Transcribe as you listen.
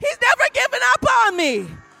me.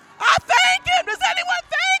 I thank him. Does anyone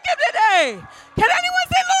thank him today? Can anyone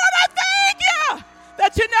say, Lord, I thank you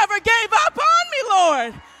that you never gave up on me,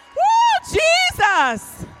 Lord. Woo,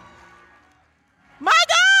 Jesus. My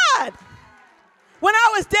God. When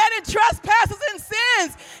I was dead in trespasses and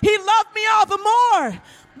sins, he loved me all the more.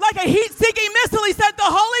 Like a heat-seeking missile, he sent the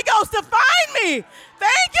Holy Ghost to find me.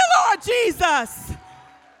 Thank you, Lord Jesus.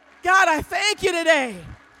 God, I thank you today.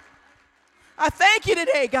 I thank you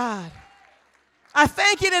today, God. I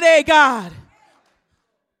thank you today, God.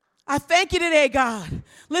 I thank you today, God.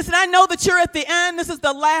 Listen, I know that you're at the end. This is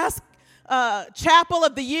the last chapel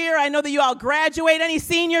of the year. I know that you all graduate. Any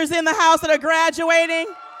seniors in the house that are graduating?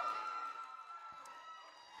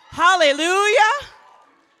 Hallelujah.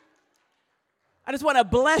 I just want to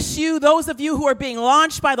bless you, those of you who are being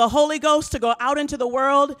launched by the Holy Ghost to go out into the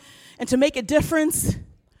world and to make a difference.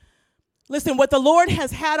 Listen, what the Lord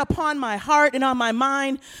has had upon my heart and on my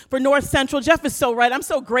mind for North Central, Jeff is so right. I'm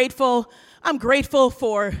so grateful. I'm grateful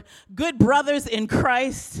for good brothers in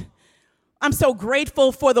Christ. I'm so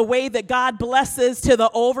grateful for the way that God blesses to the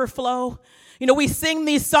overflow. You know, we sing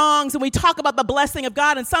these songs and we talk about the blessing of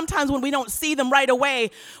God, and sometimes when we don't see them right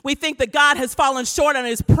away, we think that God has fallen short on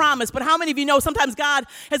his promise. But how many of you know sometimes God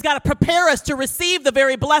has got to prepare us to receive the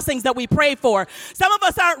very blessings that we pray for? Some of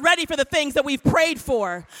us aren't ready for the things that we've prayed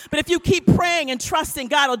for. But if you keep praying and trusting,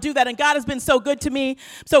 God will do that. And God has been so good to me.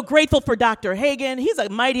 I'm so grateful for Dr. Hagin. He's a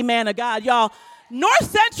mighty man of God, y'all.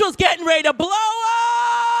 North Central's getting ready to blow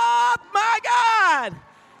up. My God.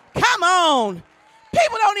 Come on.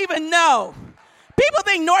 People don't even know. People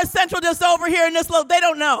think North Central just over here in this little, they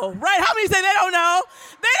don't know, right? How many say they don't know?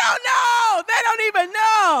 They don't know. They don't even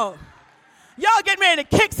know. Y'all getting ready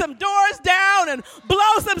to kick some doors down and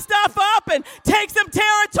blow some stuff up and take some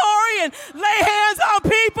territory and lay hands on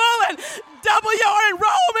people and double your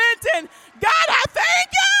enrollment. And God, I thank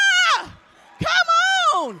you. Come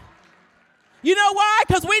on. You know why?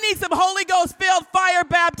 Because we need some Holy Ghost-filled,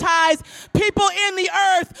 fire-baptized people in the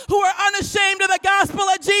earth who are unashamed of the gospel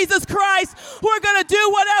of Jesus Christ, who are going to do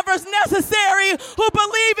whatever's necessary, who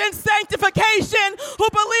believe in sanctification, who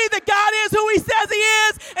believe that God is who he says he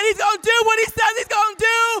is, and he's going to do what he says he's going to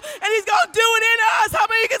do, and he's going to do it in us. How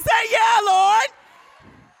many can say, yeah, Lord?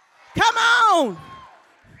 Come on.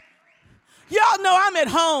 Y'all know I'm at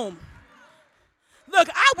home. Look,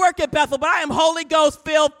 I work at Bethel, but I am Holy Ghost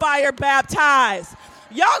filled, fire baptized.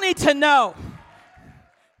 Y'all need to know.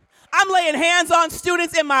 I'm laying hands on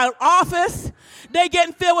students in my office. They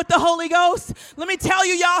getting filled with the Holy Ghost. Let me tell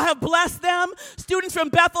you, y'all have blessed them. Students from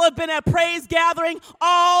Bethel have been at praise gathering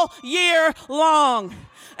all year long.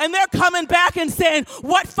 And they're coming back and saying,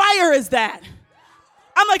 what fire is that?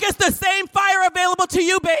 I'm like, it's the same fire available to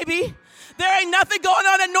you, baby. There ain't nothing going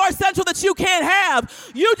on at North Central that you can't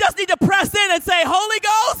have. You just need to press in and say, Holy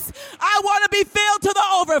Ghost, I want to be filled to the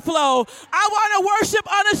overflow. I want to worship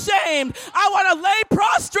unashamed. I want to lay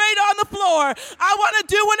prostrate on the floor. I want to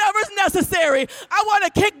do whatever's necessary. I want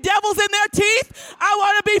to kick devils in their teeth. I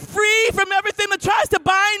want to be free from everything that tries to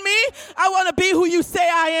bind me. I want to be who you say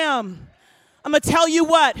I am. I'm going to tell you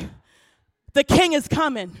what. The King is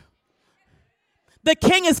coming. The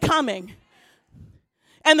King is coming.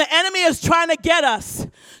 And the enemy is trying to get us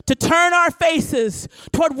to turn our faces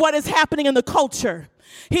toward what is happening in the culture.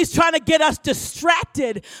 He's trying to get us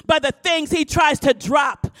distracted by the things he tries to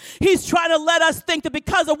drop. He's trying to let us think that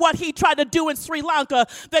because of what he tried to do in Sri Lanka,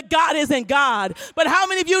 that God isn't God. But how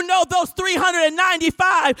many of you know those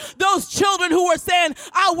 395, those children who were saying,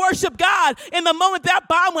 I worship God, in the moment that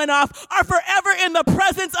bomb went off, are forever in the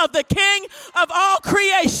presence of the King of all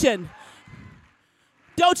creation?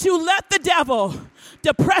 Don't you let the devil,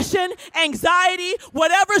 depression, anxiety,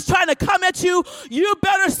 whatever's trying to come at you, you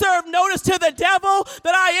better serve notice to the devil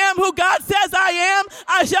that I am who God says I am.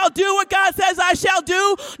 I shall do what God says I shall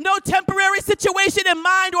do. No temporary situation in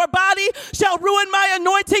mind or body shall ruin my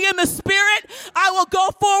anointing in the spirit. I will go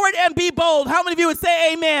forward and be bold. How many of you would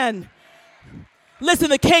say amen? Listen,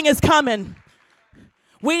 the King is coming.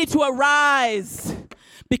 We need to arise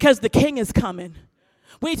because the King is coming.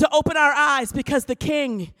 We need to open our eyes because the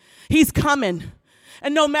King, he's coming.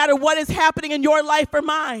 And no matter what is happening in your life or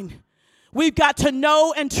mine, we've got to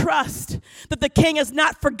know and trust that the King has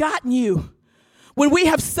not forgotten you. When we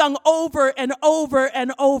have sung over and over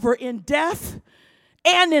and over in death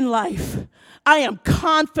and in life, I am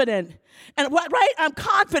confident. And what, right? I'm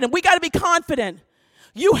confident. We got to be confident.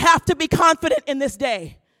 You have to be confident in this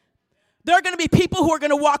day. There are going to be people who are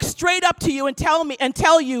going to walk straight up to you and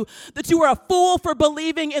tell you that you are a fool for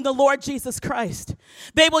believing in the Lord Jesus Christ.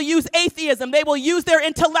 They will use atheism. They will use their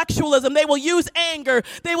intellectualism. They will use anger.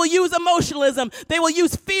 They will use emotionalism. They will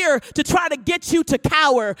use fear to try to get you to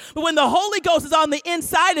cower. But when the Holy Ghost is on the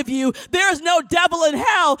inside of you, there is no devil in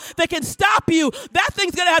hell that can stop you. That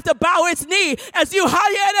thing's going to have to bow its knee as you in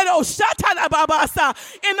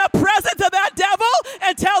the presence of that devil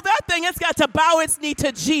and tell that thing it's got to bow its knee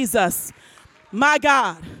to Jesus. My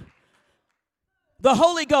God, the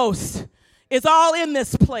Holy Ghost is all in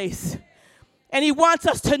this place, and he wants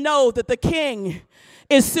us to know that the King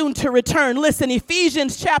is soon to return. Listen,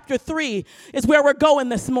 Ephesians chapter 3 is where we're going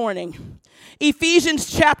this morning. Ephesians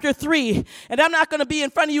chapter 3, and I'm not going to be in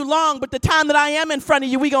front of you long, but the time that I am in front of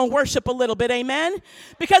you, we're going to worship a little bit, amen?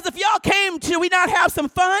 Because if y'all came, should we not have some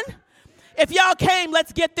fun? If y'all came,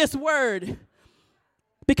 let's get this word,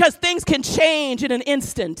 because things can change in an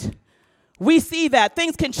instant. We see that.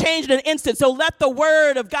 Things can change in an instant. So let the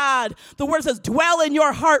word of God, the word says, dwell in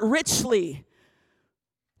your heart richly.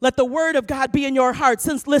 Let the word of God be in your heart.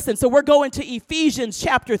 Listen, so we're going to Ephesians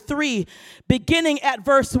chapter 3, beginning at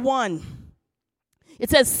verse 1. It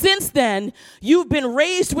says, since then, you've been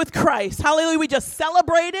raised with Christ. Hallelujah. We just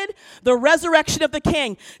celebrated the resurrection of the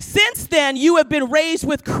King. Since then, you have been raised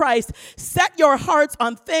with Christ. Set your hearts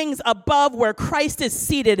on things above where Christ is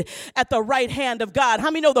seated at the right hand of God. How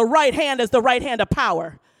many know the right hand is the right hand of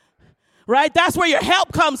power? Right? That's where your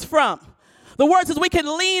help comes from. The word says we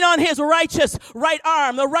can lean on his righteous right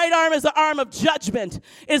arm. The right arm is the arm of judgment.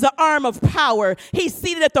 It is the arm of power. He's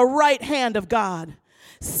seated at the right hand of God.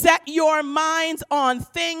 Set your minds on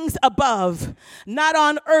things above, not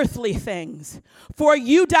on earthly things. For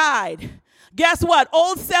you died. Guess what?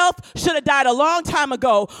 Old self should have died a long time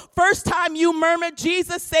ago. First time you murmured,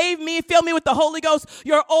 Jesus, save me, fill me with the Holy Ghost,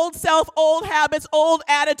 your old self, old habits, old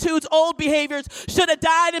attitudes, old behaviors should have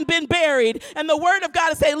died and been buried. And the word of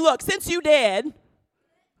God is saying, look, since you dead,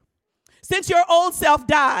 since your old self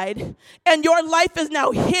died and your life is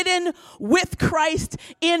now hidden with Christ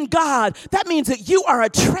in God, that means that you are a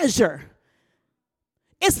treasure.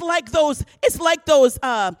 It's like those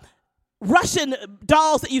Russian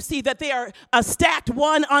dolls that you see, that they are stacked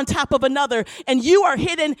one on top of another, and you are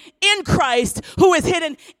hidden in Christ, who is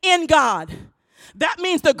hidden in God. That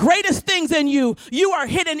means the greatest things in you are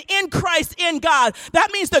hidden in Christ, in God.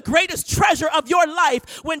 That means the greatest treasure of your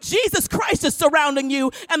life, when Jesus Christ is surrounding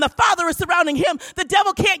you and the Father is surrounding him, the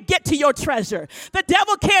devil can't get to your treasure. The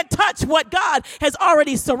devil can't touch what God has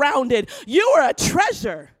already surrounded. You are a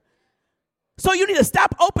treasure. So you need to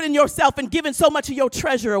stop opening yourself and giving so much of your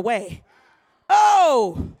treasure away.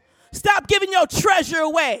 Oh, stop giving your treasure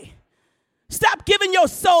away. Stop giving your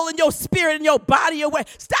soul and your spirit and your body away.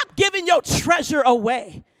 Stop giving your treasure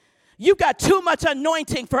away. You got too much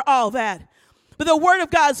anointing for all that. But the word of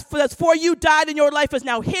God says, for you died and your life is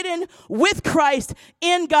now hidden with Christ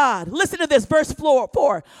in God. Listen to this, verse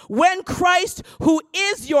 4. When Christ, who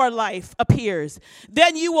is your life, appears,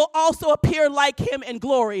 then you will also appear like him in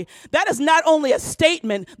glory. That is not only a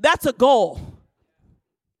statement, that's a goal.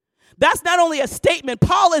 That's not only a statement.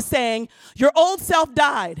 Paul is saying, your old self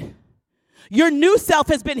died. Your new self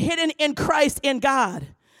has been hidden in Christ in God.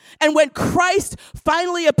 And when Christ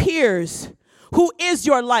finally appears, who is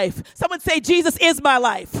your life? Someone say, Jesus is my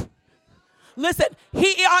life. Listen,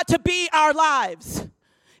 he ought to be our lives.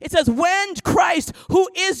 It says, when Christ, who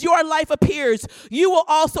is your life, appears, you will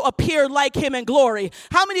also appear like him in glory.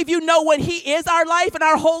 How many of you know when he is our life and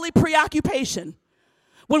our holy preoccupation?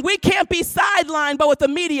 When we can't be sidelined by what the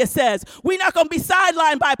media says, we're not going to be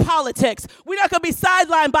sidelined by politics. We're not going to be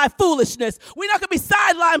sidelined by foolishness. We're not going to be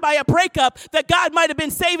sidelined by a breakup that God might have been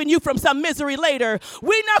saving you from some misery later.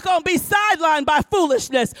 We're not going to be sidelined by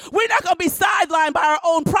foolishness. We're not going to be sidelined by our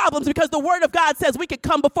own problems, because the word of God says we can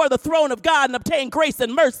come before the throne of God and obtain grace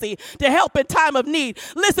and mercy to help in time of need.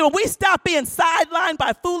 Listen, when we stop being sidelined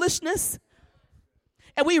by foolishness,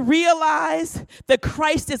 and we realize that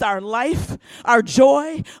Christ is our life, our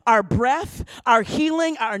joy, our breath, our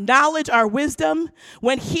healing, our knowledge, our wisdom.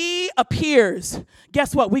 When he appears,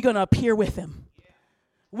 guess what? We're going to appear with him.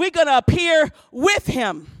 We're going to appear with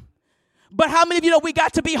him. But how many of you know we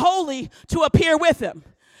got to be holy to appear with him?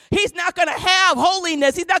 He's not going to have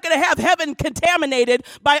holiness. He's not going to have heaven contaminated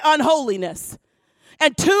by unholiness.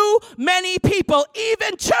 And too many people,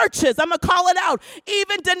 even churches, I'm going to call it out,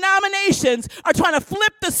 even denominations are trying to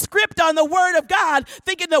flip the script on the word of God,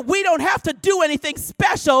 thinking that we don't have to do anything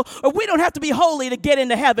special or we don't have to be holy to get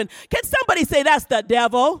into heaven. Can somebody say that's the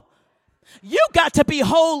devil? You got to be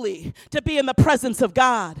holy to be in the presence of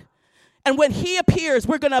God. And when he appears,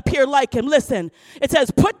 we're going to appear like him. Listen, it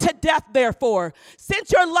says, put to death, therefore,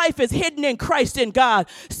 since your life is hidden in Christ in God,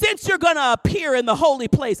 since you're going to appear in the holy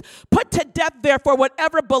place, put to death, therefore,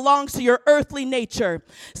 whatever belongs to your earthly nature,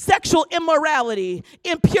 sexual immorality,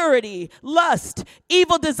 impurity, lust,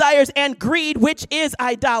 evil desires, and greed, which is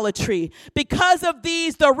idolatry. Because of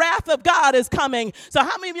these, the wrath of God is coming. So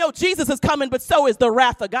how many of you know Jesus is coming, but so is the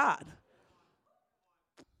wrath of God?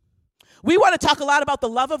 We want to talk a lot about the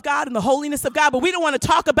love of God and the holiness of God, but we don't want to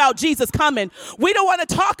talk about Jesus coming. We don't want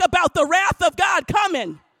to talk about the wrath of God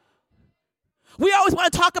coming. We always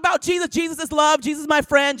want to talk about Jesus. Jesus is love. Jesus is my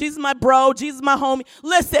friend. Jesus is my bro. Jesus is my homie.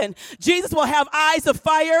 Listen, Jesus will have eyes of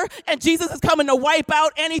fire, and Jesus is coming to wipe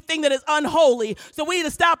out anything that is unholy. So we need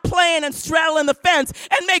to stop playing and straddling the fence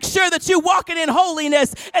and make sure that you're walking in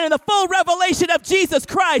holiness and in the full revelation of Jesus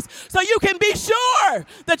Christ so you can be sure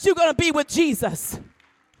that you're going to be with Jesus.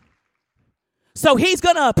 So he's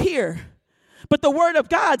going to appear. But the word of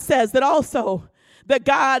God says that also that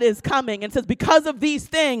God is coming, and says because of these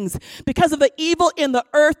things, because of the evil in the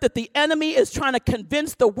earth that the enemy is trying to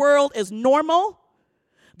convince the world is normal,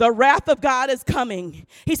 the wrath of God is coming.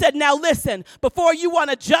 He said, now listen, before you want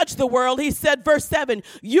to judge the world, he said, verse 7,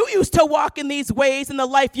 you used to walk in these ways in the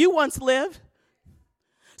life you once lived.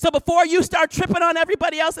 So before you start tripping on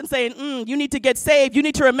everybody else and saying, you need to get saved, you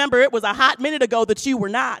need to remember it was a hot minute ago that you were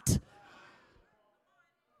not.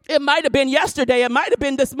 It might have been yesterday. It might have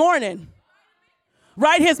been this morning.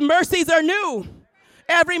 Right? His mercies are new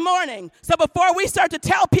every morning. So before we start to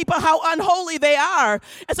tell people how unholy they are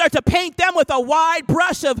and start to paint them with a wide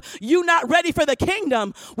brush of you not ready for the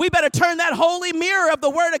kingdom, we better turn that holy mirror of the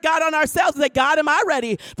word of God on ourselves and say, God, am I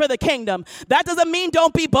ready for the kingdom? That doesn't mean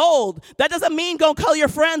don't be bold. That doesn't mean go tell your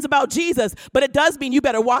friends about Jesus. But it does mean you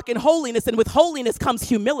better walk in holiness. And with holiness comes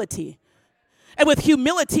humility. And with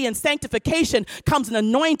humility and sanctification comes an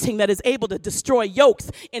anointing that is able to destroy yokes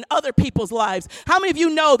in other people's lives. How many of you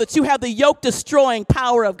know that you have the yoke-destroying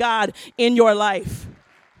power of God in your life?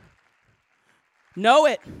 Know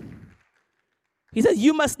it. He says,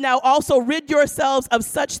 you must now also rid yourselves of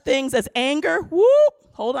such things as anger. Whoop,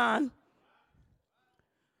 hold on.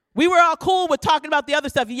 We were all cool with talking about the other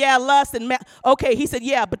stuff. Yeah, lust and okay, he said,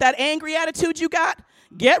 yeah, but that angry attitude you got,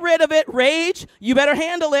 get rid of it. Rage, you better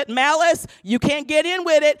handle it. Malice, you can't get in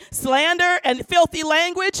with it. Slander and filthy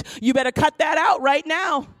language, you better cut that out right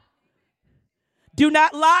now. Do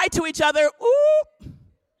not lie to each other. Ooh.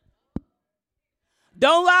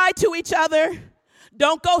 Don't lie to each other.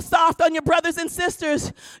 Don't go soft on your brothers and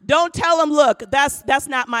sisters. Don't tell them, look, that's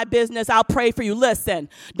not my business. I'll pray for you. Listen,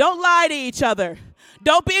 don't lie to each other.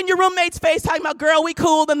 Don't be in your roommate's face talking about, girl, we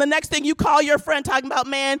cool. Then the next thing you call your friend talking about,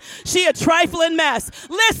 man, she a trifling mess.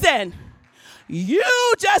 Listen, you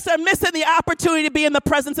just are missing the opportunity to be in the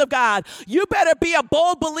presence of God. You better be a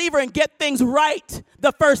bold believer and get things right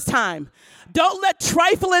the first time. Don't let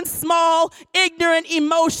trifling, small, ignorant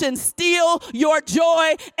emotions steal your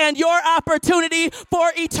joy and your opportunity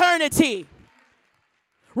for eternity.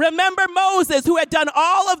 Remember Moses, who had done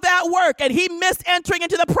all of that work, and he missed entering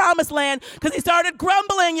into the promised land because he started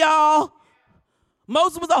grumbling, y'all.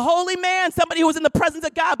 Moses was a holy man, somebody who was in the presence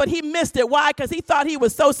of God, but he missed it. Why? Because he thought he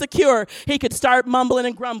was so secure, he could start mumbling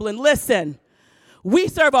and grumbling. Listen, we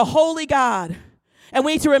serve a holy God, and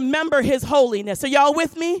we need to remember his holiness. Are y'all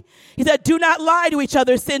with me? He said, do not lie to each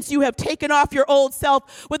other since you have taken off your old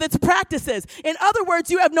self with its practices. In other words,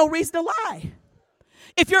 you have no reason to lie.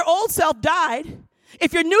 If your old self died,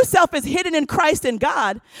 if your new self is hidden in Christ and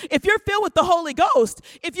God, if you're filled with the Holy Ghost,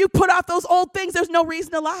 if you put off those old things, there's no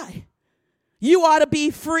reason to lie. You ought to be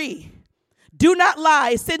free. Do not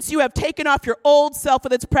lie, since you have taken off your old self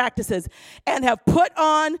with its practices and have put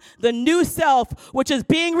on the new self, which is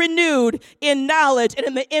being renewed in knowledge and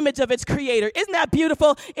in the image of its creator. Isn't that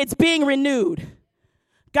beautiful? It's being renewed.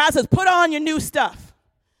 God says, put on your new stuff.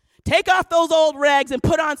 Take off those old rags and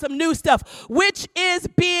put on some new stuff, which is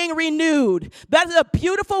being renewed. That is a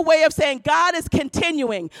beautiful way of saying God is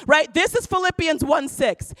continuing, right? This is Philippians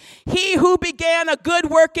 1:6. He who began a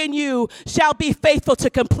good work in you shall be faithful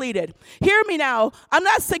to complete it. Hear me now. I'm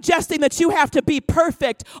not suggesting that you have to be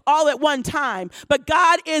perfect all at one time, but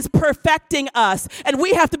God is perfecting us, and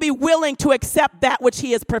we have to be willing to accept that which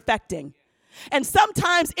he is perfecting. And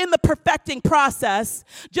sometimes in the perfecting process,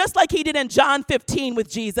 just like he did in John 15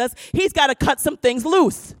 with Jesus, he's got to cut some things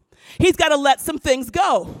loose. He's got to let some things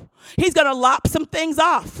go. He's going to lop some things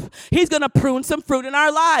off. He's going to prune some fruit in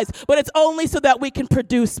our lives, but it's only so that we can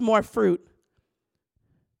produce more fruit.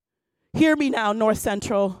 Hear me now, North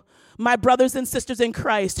Central, my brothers and sisters in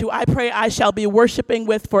Christ, who I pray I shall be worshiping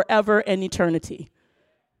with forever and eternity.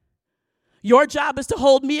 Your job is to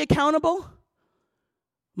hold me accountable.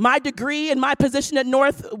 My degree and my position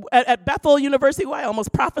at Bethel University, I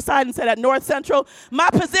almost prophesied and said at North Central. My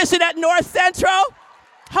position at North Central,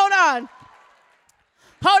 hold on.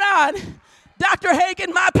 Dr.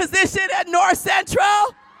 Hagin, my position at North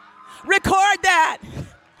Central, record that.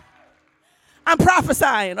 I'm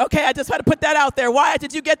prophesying. Okay, I just had to put that out there. Wyatt,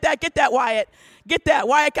 did you get that? Get that, Wyatt. Get that.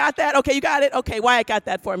 Wyatt got that? Okay, you got it? Okay, Wyatt got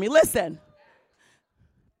that for me. Listen.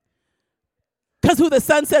 Because who the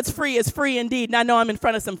Son sets free is free indeed. And I know I'm in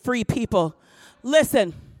front of some free people.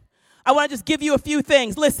 Listen, I want to just give you a few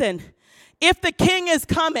things. Listen, if the King is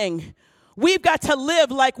coming, we've got to live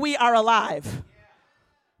like we are alive.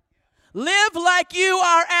 Live like you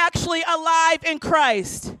are actually alive in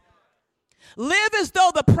Christ. Live as though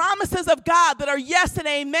the promises of God that are yes and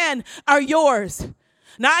amen are yours.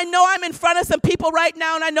 Now, I know I'm in front of some people right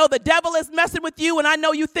now, and I know the devil is messing with you, and I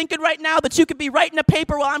know you thinking right now that you could be writing a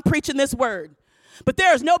paper while I'm preaching this word. But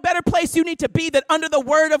there is no better place you need to be than under the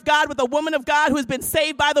word of God with a woman of God who has been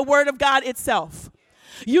saved by the word of God itself.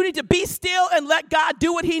 You need to be still and let God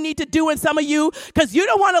do what he needs to do in some of you, because you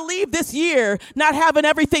don't want to leave this year not having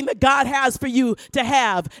everything that God has for you to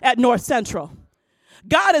have at North Central.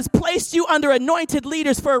 God has placed you under anointed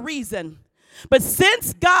leaders for a reason. But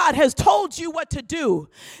since God has told you what to do,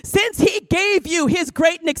 since he gave you his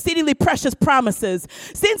great and exceedingly precious promises,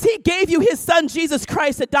 since he gave you his son Jesus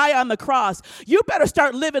Christ to die on the cross, you better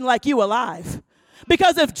start living like you alive.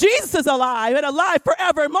 Because if Jesus is alive and alive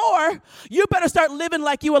forevermore, you better start living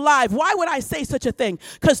like you alive. Why would I say such a thing?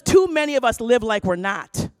 Because too many of us live like we're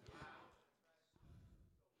not.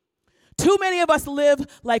 Too many of us live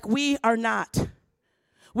like we are not.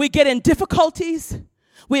 We get in difficulties,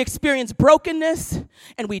 we experience brokenness,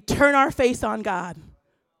 and we turn our face on God.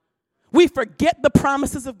 We forget the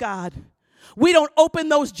promises of God. We don't open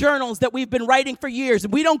those journals that we've been writing for years.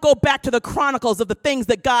 We don't go back to the chronicles of the things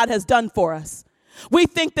that God has done for us. We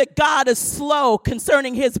think that God is slow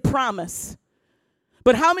concerning his promise.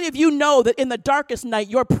 But how many of you know that in the darkest night,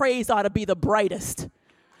 your praise ought to be the brightest?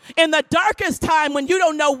 In the darkest time when you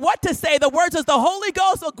don't know what to say, the word says the Holy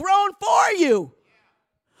Ghost will groan for you.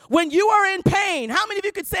 When you are in pain, how many of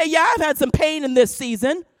you could say, yeah, I've had some pain in this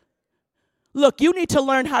season? Look, you need to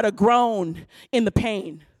learn how to groan in the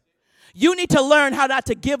pain. You need to learn how not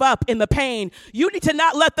to give up in the pain. You need to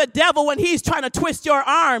not let the devil, when he's trying to twist your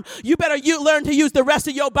arm, you better learn to use the rest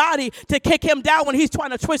of your body to kick him down when he's trying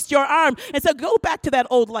to twist your arm. And so go back to that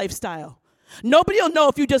old lifestyle. Nobody will know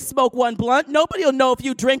if you just smoke one blunt. Nobody will know if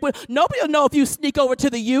you drink. Nobody will know if you sneak over to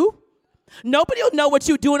the U. Nobody will know what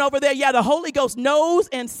you're doing over there. Yeah, the Holy Ghost knows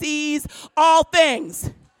and sees all things.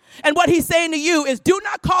 And what he's saying to you is, do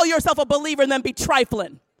not call yourself a believer and then be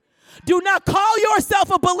trifling. Do not call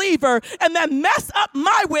yourself a believer and then mess up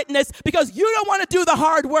my witness because you don't want to do the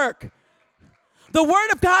hard work. The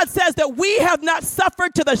word of God says that we have not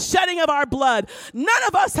suffered to the shedding of our blood. None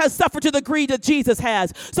of us has suffered to the degree that Jesus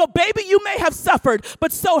has. So baby, you may have suffered,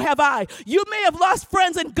 but so have I. You may have lost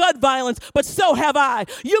friends in gun violence, but so have I.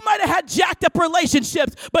 You might have had jacked up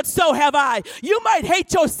relationships, but so have I. You might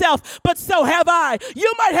hate yourself, but so have I.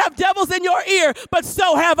 You might have devils in your ear, but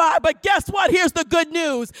so have I. But guess what? Here's the good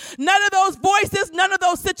news. None of those voices, none of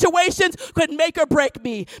those situations could make or break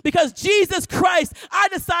me, because Jesus Christ, I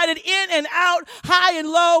decided in and out, high and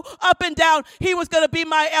low, up and down, he was going to be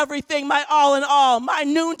my everything, my all in all, my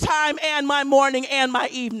noontime and my morning and my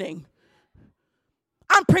evening.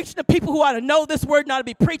 I'm preaching to people who ought to know this word and ought to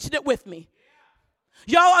be preaching it with me.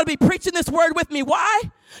 Y'all ought to be preaching this word with me. Why?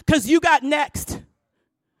 Because you got next.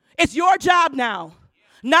 It's your job now,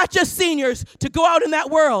 not just seniors, to go out in that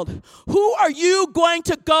world. Who are you going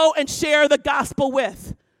to go and share the gospel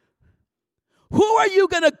with? Who are you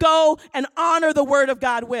going to go and honor the word of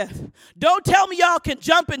God with? Don't tell me y'all can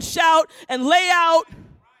jump and shout and lay out,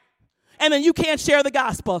 and then you can't share the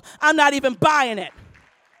gospel. I'm not even buying it.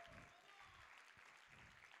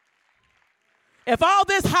 If all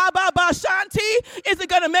this haba ba shanti isn't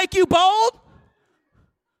going to make you bold,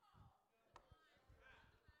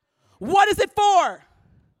 what is it for?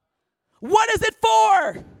 What is it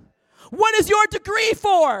for? What is your degree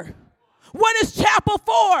for? What is chapel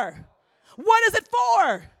for? What is it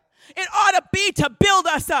for? It ought to be to build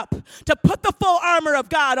us up, to put the full armor of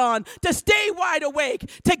God on, to stay wide awake,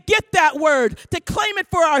 to get that word, to claim it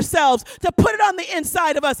for ourselves, to put it on the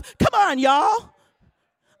inside of us. Come on, y'all.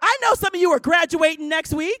 I know some of you are graduating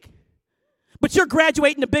next week, but you're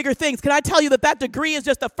graduating to bigger things. Can I tell you that degree is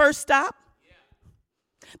just the first stop?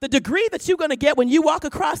 The degree that you're going to get when you walk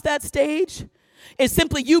across that stage is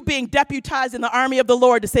simply you being deputized in the army of the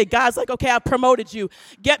Lord to say, God's like, okay, I've promoted you.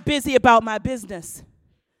 Get busy about my business.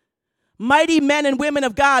 Mighty men and women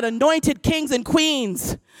of God, anointed kings and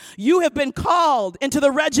queens, you have been called into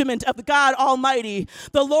the regiment of God Almighty.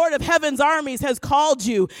 The Lord of heaven's armies has called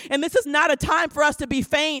you. And this is not a time for us to be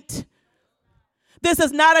faint. This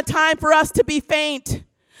is not a time for us to be faint.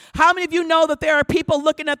 How many of you know that there are people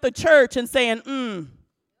looking at the church and saying,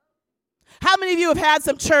 How many of you have had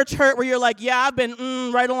some church hurt where you're like, yeah, I've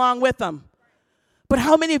been right along with them? But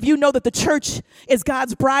how many of you know that the church is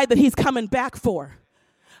God's bride that he's coming back for?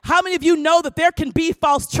 How many of you know that there can be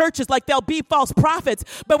false churches like there'll be false prophets,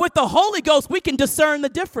 but with the Holy Ghost, we can discern the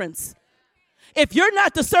difference? If you're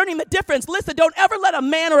not discerning the difference, listen, don't ever let a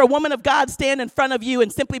man or a woman of God stand in front of you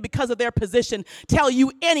and simply because of their position tell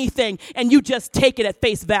you anything and you just take it at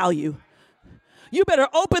face value. You better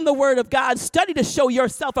open the word of God, study to show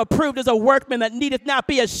yourself approved as a workman that needeth not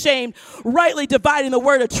be ashamed, rightly dividing the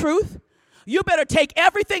word of truth. You better take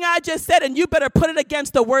everything I just said and you better put it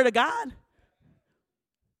against the word of God.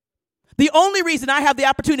 The only reason I have the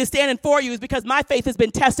opportunity to stand in for you is because my faith has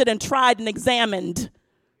been tested and tried and examined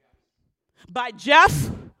by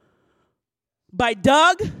Jeff, by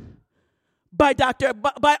Doug, by Dr.,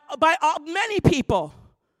 by many people.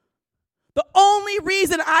 The only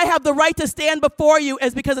reason I have the right to stand before you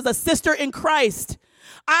is because as a sister in Christ,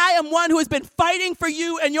 I am one who has been fighting for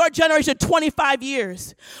you and your generation 25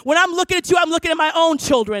 years. When I'm looking at you, I'm looking at my own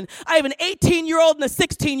children. I have an 18-year-old and a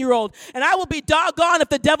 16-year-old, and I will be doggone if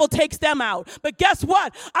the devil takes them out. But guess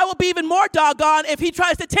what? I will be even more doggone if he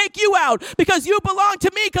tries to take you out because you belong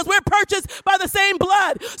to me because we're purchased by the same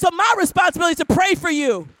blood. So my responsibility is to pray for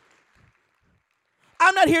you.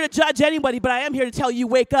 I'm not here to judge anybody, but I am here to tell you,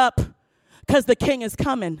 wake up because the king is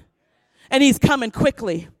coming, and he's coming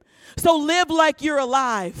quickly. So live like you're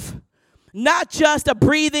alive, not just a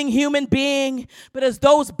breathing human being, but as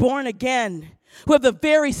those born again who have the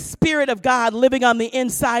very Spirit of God living on the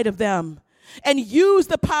inside of them. And use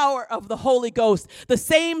the power of the Holy Ghost, the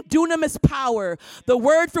same dunamis power, the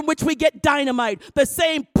word from which we get dynamite, the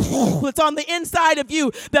same that's on the inside of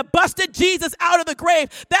you that busted Jesus out of the grave.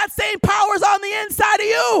 That same power is on the inside of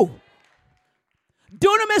you.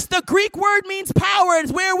 Dunamis, the Greek word, means power.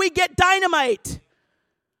 It's where we get dynamite.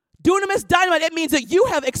 Dunamis, dynamite, it means that you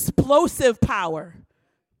have explosive power.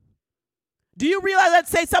 Do you realize,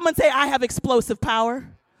 someone say, I have explosive power.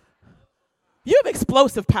 You have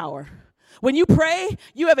explosive power. When you pray,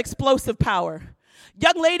 you have explosive power.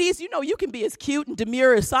 Young ladies, you know you can be as cute and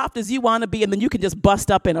demure, as soft as you want to be, and then you can just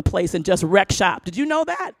bust up in a place and just wreck shop. Did you know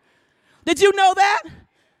that? Did you know that?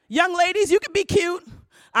 Young ladies, you can be cute.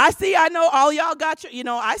 I know all y'all got your,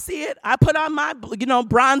 I see it. I put on my,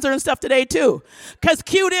 bronzer and stuff today too. Because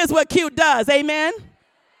cute is what cute does. Amen?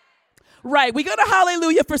 Right. We go to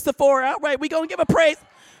hallelujah for Sephora. Right. We going to give a praise.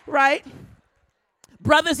 Right.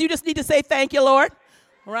 Brothers, you just need to say thank you, Lord.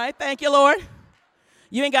 Right. Thank you, Lord.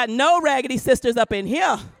 You ain't got no raggedy sisters up in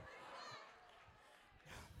here.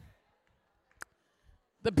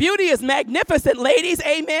 The beauty is magnificent, ladies.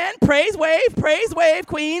 Amen. Praise wave,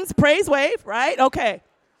 queens. Praise wave. Right. Okay.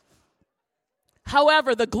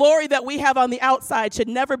 However, the glory that we have on the outside should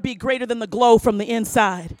never be greater than the glow from the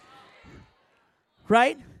inside.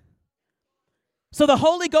 Right? So the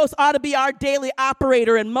Holy Ghost ought to be our daily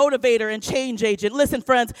operator and motivator and change agent. Listen,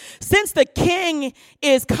 friends, since the King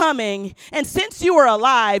is coming and since you are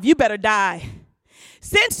alive, you better die.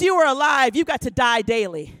 Since you are alive, you've got to die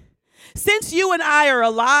daily. Since you and I are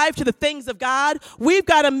alive to the things of God, we've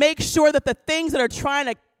got to make sure that the things that are trying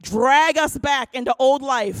to drag us back into old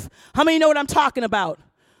life. How many know what I'm talking about?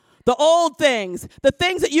 The old things, the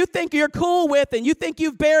things that you think you're cool with and you think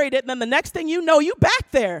you've buried it, and then the next thing you know, you back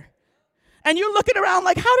there. And you're looking around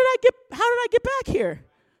like, how did I get back here?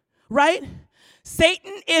 Right?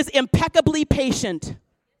 Satan is impeccably patient.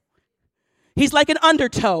 He's like an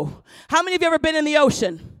undertow. How many of you ever been in the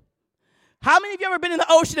ocean? How many of you ever been in the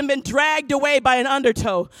ocean and been dragged away by an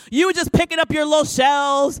undertow? You were just picking up your little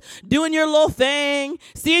shells, doing your little thing,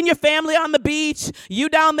 seeing your family on the beach, you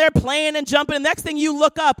down there playing and jumping, and next thing you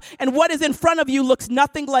look up, and what is in front of you looks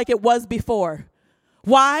nothing like it was before.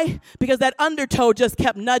 Why? Because that undertow just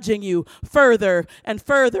kept nudging you further and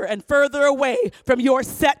further and further away from your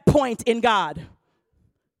set point in God.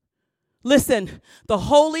 Listen, the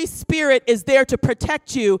Holy Spirit is there to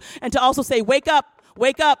protect you and to also say, wake up,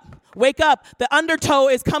 wake up. Wake up. The undertow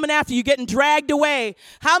is coming after you, getting dragged away.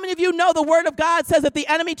 How many of you know the word of God says that the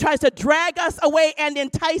enemy tries to drag us away and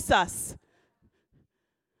entice us?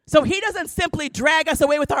 So he doesn't simply drag us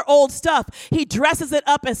away with our old stuff. He dresses it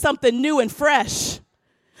up as something new and fresh.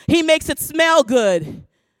 He makes it smell good.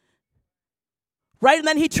 Right? And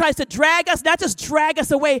then he tries to drag us, not just drag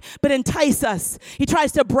us away, but entice us. He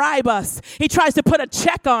tries to bribe us. He tries to put a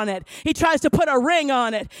check on it. He tries to put a ring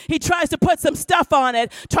on it. He tries to put some stuff on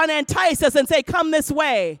it, trying to entice us and say, come this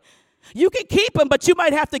way. You can keep him, but you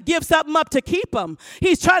might have to give something up to keep him.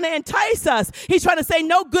 He's trying to entice us. He's trying to say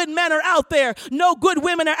no good men are out there. No good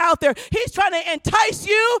women are out there. He's trying to entice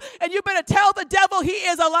you, and you better tell the devil he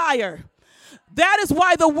is a liar. That is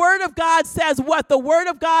why the Word of God says what? The Word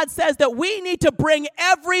of God says that we need to bring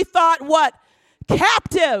every thought, what?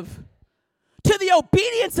 Captive to the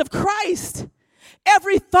obedience of Christ.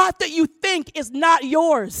 Every thought that you think is not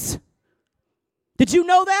yours. Did you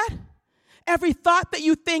know that? Every thought that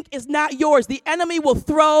you think is not yours. The enemy will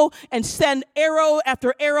throw and send arrow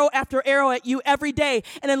after arrow after arrow at you every day.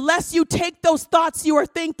 And unless you take those thoughts you are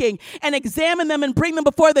thinking and examine them and bring them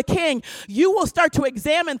before the king, you will start to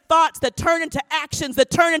examine thoughts that turn into actions, that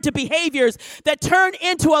turn into behaviors, that turn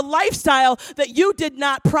into a lifestyle that you did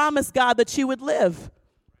not promise God that you would live.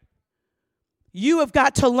 You have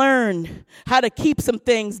got to learn how to keep some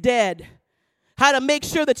things dead. How to make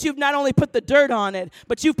sure that you've not only put the dirt on it,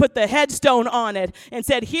 but you've put the headstone on it and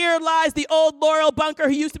said, here lies the old Laurel Bunker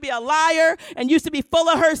who used to be a liar and used to be full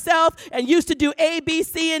of herself and used to do A, B,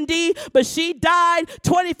 C, and D, but she died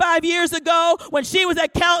 25 years ago when she was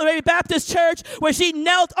at Calvary Baptist Church, where she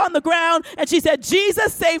knelt on the ground and she said,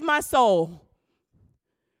 Jesus, save my soul.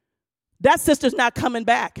 That sister's not coming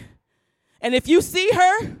back. And if you see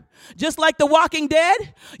her, just like The Walking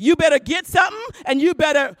Dead, you better get something and you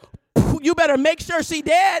better make sure she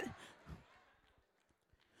dead.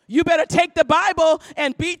 You better take the Bible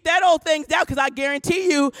and beat that old thing down, because I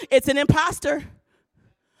guarantee you it's an imposter.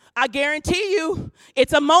 I guarantee you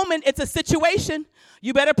it's a moment, it's a situation.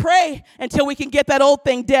 You better pray until we can get that old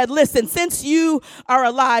thing dead. Listen, since you are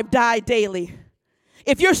alive, die daily.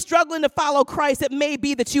 If you're struggling to follow Christ, it may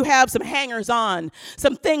be that you have some hangers on,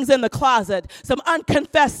 some things in the closet, some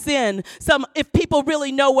unconfessed sin, some if people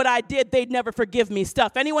really know what I did, they'd never forgive me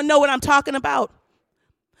stuff. Anyone know what I'm talking about?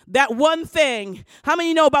 That one thing. How many of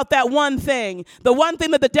you know about that one thing? The one thing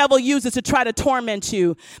that the devil uses to try to torment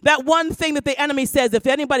you. That one thing that the enemy says, if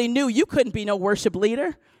anybody knew, you couldn't be no worship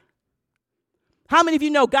leader. How many of you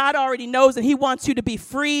know God already knows and he wants you to be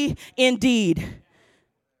free indeed?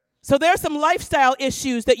 So there's some lifestyle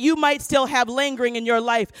issues that you might still have lingering in your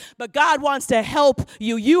life, but God wants to help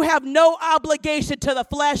you. You have no obligation to the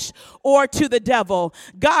flesh or to the devil.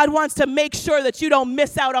 God wants to make sure that you don't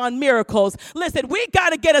miss out on miracles. Listen, we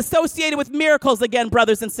got to get associated with miracles again,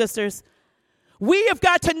 brothers and sisters. We have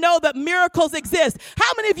got to know that miracles exist.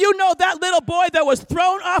 How many of you know that little boy that was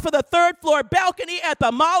thrown off of the third floor balcony at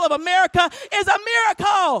the Mall of America is a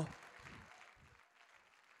miracle?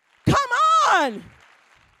 Come on.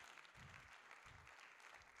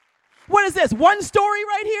 What is this? One story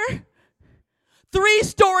right here? 3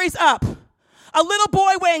 stories up. A little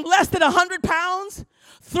boy weighing less than 100 pounds,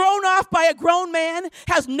 thrown off by a grown man,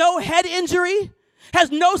 has no head injury,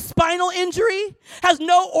 has no spinal injury, has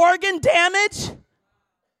no organ damage.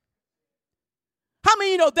 How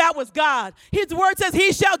many of you know that was God? His word says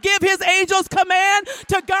he shall give his angels command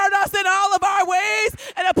to guard us in all of our ways,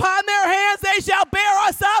 and upon their hands they shall bear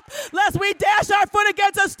us up, lest we dash our foot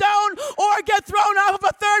against a stone or get thrown off of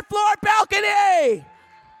a third floor balcony.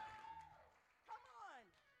 Come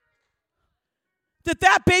on.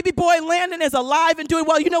 That baby boy Landon is alive and doing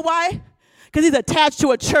well. You know why? Because he's attached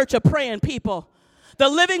to a church of praying people. The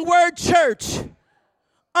Living Word Church,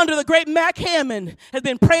 under the great Mac Hammond, has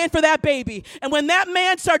been praying for that baby. And when that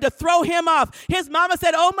man started to throw him off, his mama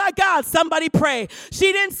said, oh my God, somebody pray.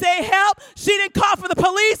 She didn't say help. She didn't call for the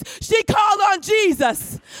police. She called on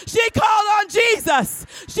Jesus. She called on Jesus.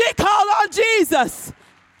 She called on Jesus.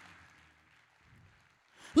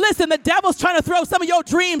 Listen, the devil's trying to throw some of your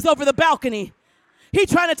dreams over the balcony. He's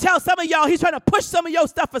trying to tell some of y'all, he's trying to push some of your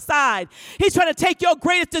stuff aside. He's trying to take your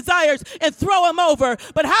greatest desires and throw them over.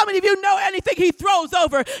 But how many of you know anything he throws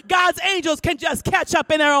over, God's angels can just catch up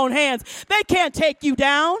in their own hands? They can't take you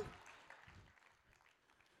down.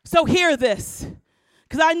 So hear this,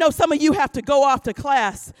 because I know some of you have to go off to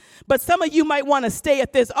class, but some of you might want to stay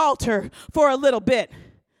at this altar for a little bit.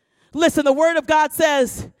 Listen, the word of God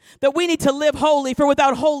says that we need to live holy, for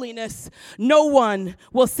without holiness, no one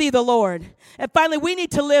will see the Lord. And finally, we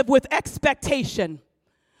need to live with expectation.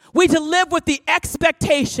 We need to live with the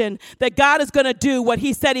expectation that God is going to do what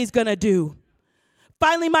he said he's going to do.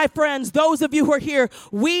 Finally, my friends, those of you who are here,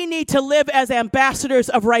 we need to live as ambassadors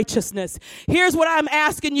of righteousness. Here's what I'm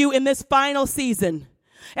asking you in this final season.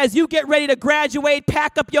 As you get ready to graduate,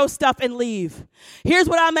 pack up your stuff and leave. Here's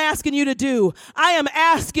what I'm asking you to do. I am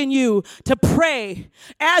asking you to pray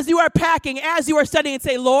as you are packing, as you are studying, and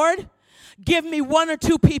say, Lord, Give me one or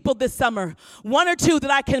two people this summer, one or two that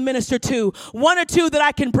I can minister to, one or two that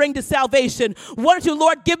I can bring to salvation, one or two.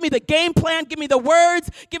 Lord, give me the game plan, give me the words,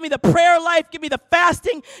 give me the prayer life, give me the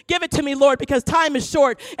fasting. Give it to me, Lord, because time is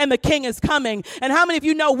short and the King is coming. And how many of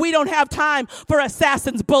you know we don't have time for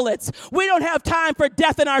assassin's bullets? We don't have time for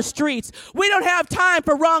death in our streets. We don't have time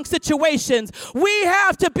for wrong situations. We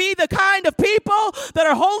have to be the kind of people that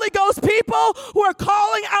are Holy Ghost people who are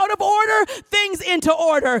calling out of order things into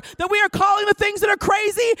order, that we are calling the things that are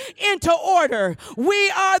crazy into order.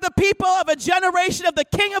 We are the people of a generation of the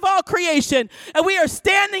King of all creation, and we are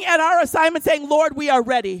standing at our assignment saying, Lord, we are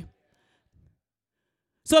ready.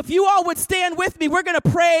 So if you all would stand with me, we're going to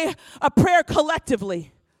pray a prayer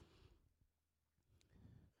collectively.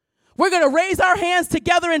 We're going to raise our hands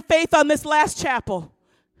together in faith on this last chapel,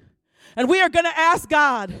 and we are going to ask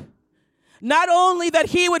God not only that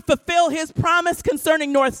he would fulfill his promise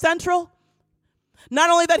concerning North Central, not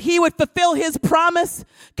only that he would fulfill his promise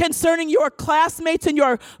concerning your classmates and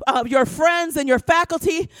your friends and your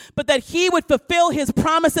faculty, but that he would fulfill his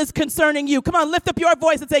promises concerning you. Come on, lift up your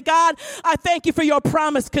voice and say, God, I thank you for your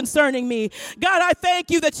promise concerning me. God, I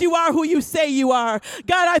thank you that you are who you say you are.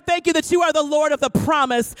 God, I thank you that you are the Lord of the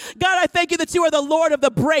promise. God, I thank you that you are the Lord of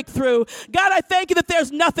the breakthrough. God, I thank you that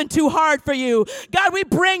there's nothing too hard for you. God, we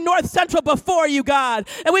bring North Central before you, God,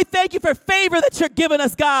 and we thank you for favor that you're giving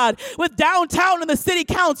us, God, with downtown and the city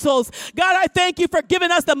councils. God, I thank you for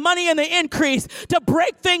giving us the money and the increase to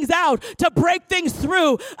break things out, to break things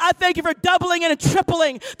through. I thank you for doubling and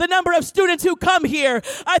tripling the number of students who come here.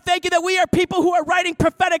 I thank you that we are people who are writing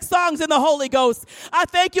prophetic songs in the Holy Ghost. I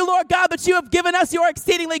thank you, Lord God, that you have given us your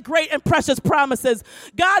exceedingly great and precious promises.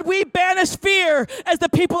 God, we banish fear as the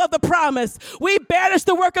people of the promise. We banish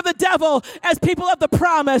the work of the devil as people of the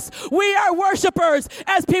promise. We are worshipers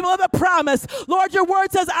as people of the promise. Lord, your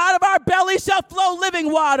word says, out of our belly shall flow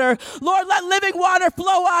living water. Lord, let living water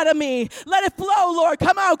flow out of me. Let it flow, Lord.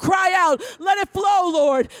 Come out, cry out. Let it flow,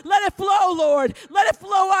 Lord. Let it flow, Lord. Let it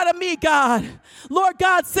flow out of me, God. Lord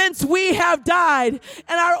God, since we have died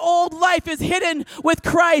and our old life is hidden with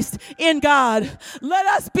Christ in God, let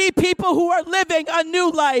us be people who are living a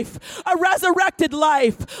new life, a resurrected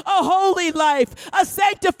life, a holy life, a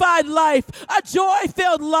sanctified life, a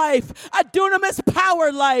joy-filled life, a dunamis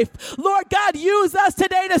power life. Lord God, use us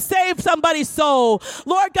today to save somebody's soul.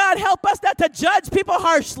 Lord God, help us not to judge people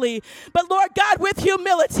harshly, but Lord God, with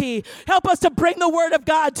humility, help us to bring the word of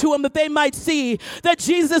God to them that they might see that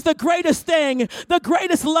Jesus is the greatest thing, the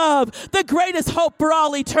greatest love, the greatest hope for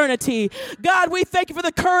all eternity. God, we thank you for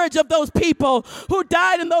the courage of those people who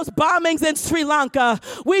died in those bombings in Sri Lanka.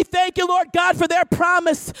 We thank you, Lord God, for their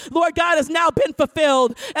promise, Lord God, has now been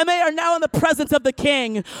fulfilled, and they are now in the presence of the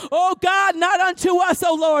King. Oh God, not unto us,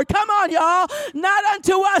 oh Lord. Come on, y'all. Not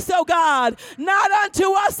unto us, oh God. Not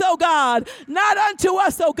unto us, oh God. Not unto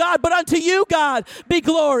us, oh God, but unto you, God, be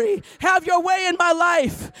glory. Have your way in my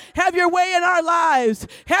life. Have your way in our lives.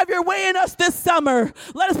 Have your way in us this summer.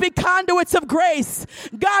 Let us be conduits of grace.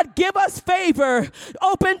 God, give us favor.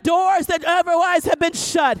 Open doors that otherwise have been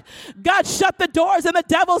shut. God, shut the doors in the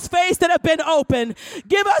devil's face that have been open.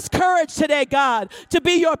 Give us courage today, God, to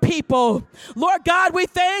be your people. Lord God, we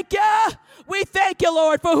thank you. We thank you,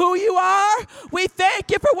 Lord, for who you are. We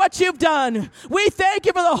thank you for what you've done. We thank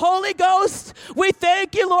you for the Holy Ghost. We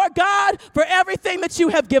thank you, Lord God, for everything that you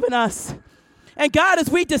have given us. And God, as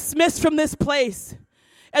we dismiss from this place,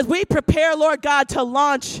 as we prepare, Lord God, to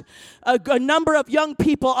launch a number of young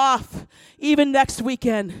people off even next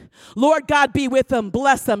weekend, Lord God, be with them,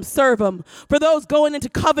 bless them, serve them. For those going into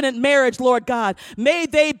covenant marriage, Lord God, may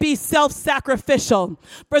they be self-sacrificial.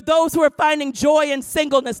 For those who are finding joy in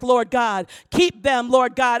singleness, Lord God, keep them,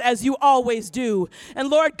 Lord God, as you always do. And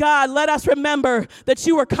Lord God, let us remember that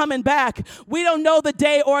you are coming back. We don't know the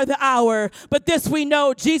day or the hour, but this we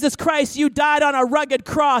know, Jesus Christ, you died on a rugged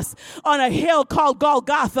cross on a hill called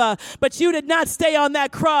Golgotha, but you did not stay on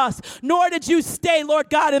that cross, nor did you stay, Lord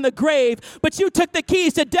God, in the grave, but you took the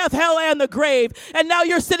keys to death, hell, and the grave, and now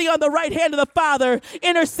you're sitting on the right hand of the Father,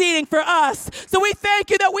 interceding for us. So we thank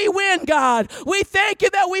you that we win, God. We thank you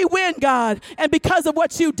that we win, God. And because of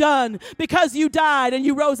what you've done, because you died and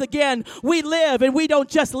you rose again, we live, and we don't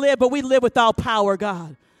just live, but we live with all power,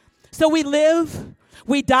 God. So we live,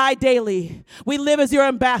 we die daily. We live as your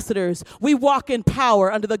ambassadors. We walk in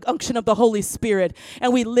power under the unction of the Holy Spirit,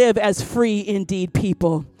 and we live as free indeed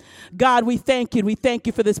people. God, we thank you. We thank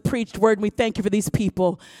you for this preached word. And we thank you for these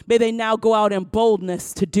people. May they now go out in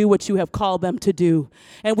boldness to do what you have called them to do.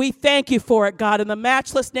 And we thank you for it, God, in the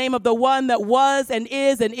matchless name of the one that was and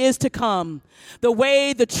is to come. The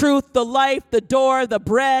way, the truth, the life, the door, the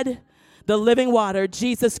bread, the living water,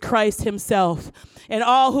 Jesus Christ himself. And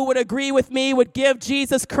all who would agree with me would give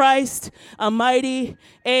Jesus Christ a mighty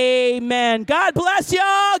amen. God bless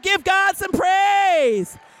y'all. Give God some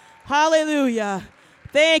praise. Hallelujah.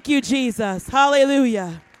 Thank you, Jesus.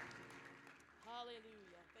 Hallelujah.